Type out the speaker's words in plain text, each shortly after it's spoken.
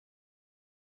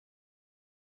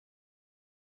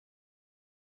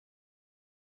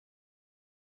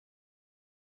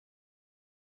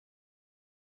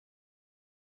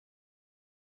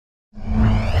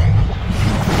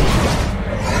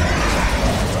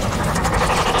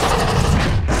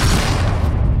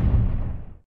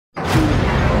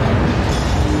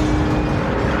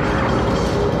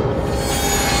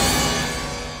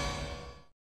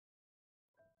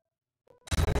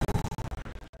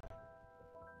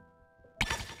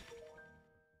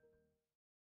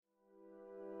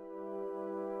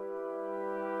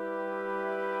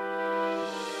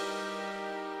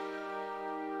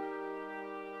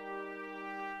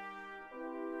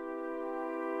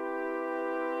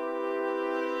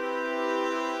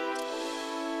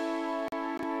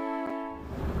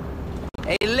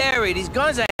carry. These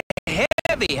guns are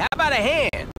heavy. How about a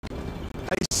hand?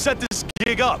 I set this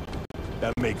gig up.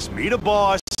 That makes me the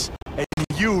boss, and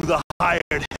you the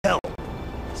hired help.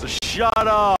 So shut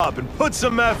up and put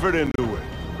some effort into it.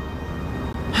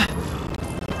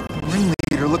 The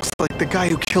ringleader looks like the guy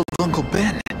who killed Uncle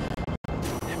Ben.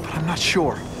 But I'm not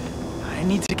sure. I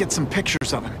need to get some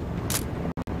pictures of him.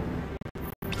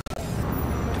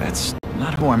 That's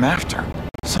not who I'm after.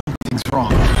 Something's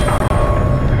wrong.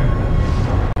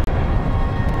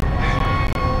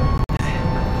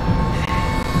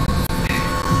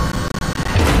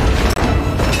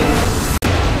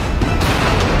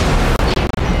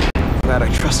 Glad I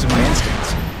trusted my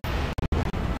instincts.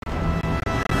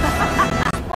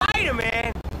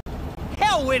 Spider-Man!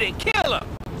 Hell with it, kill him!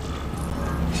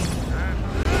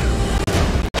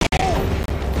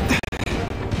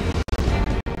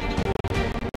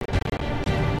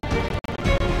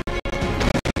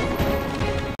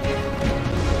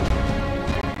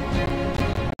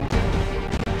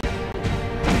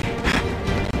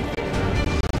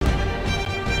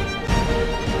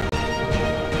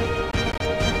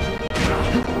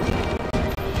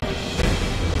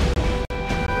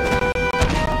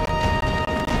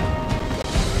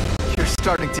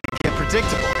 Starting to get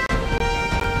predictable.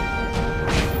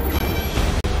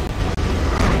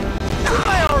 Am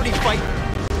I already fighting?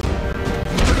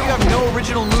 You have no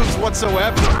original moves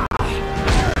whatsoever.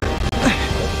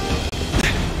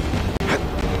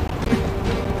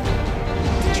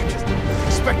 Did you just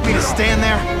expect me to stand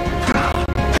there?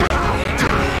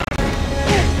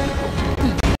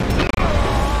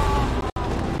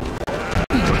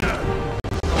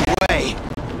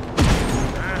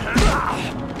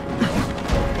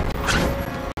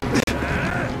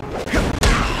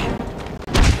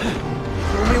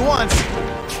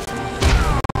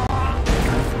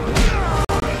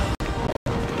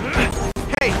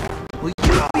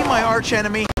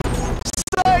 Enemy.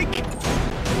 Psych!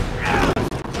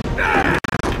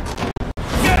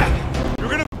 You're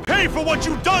gonna pay for what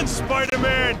you've done,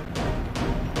 Spider-Man!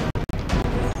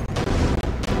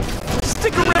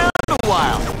 Stick around a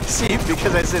while. See,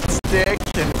 because I said stick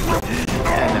and...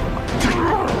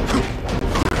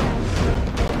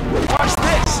 Watch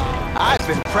this! I've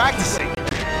been practicing.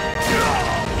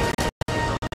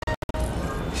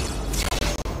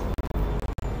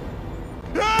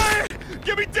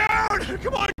 Get me down!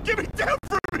 Come on, get me down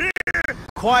from here!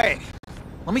 Quiet.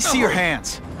 Let me see your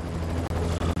hands.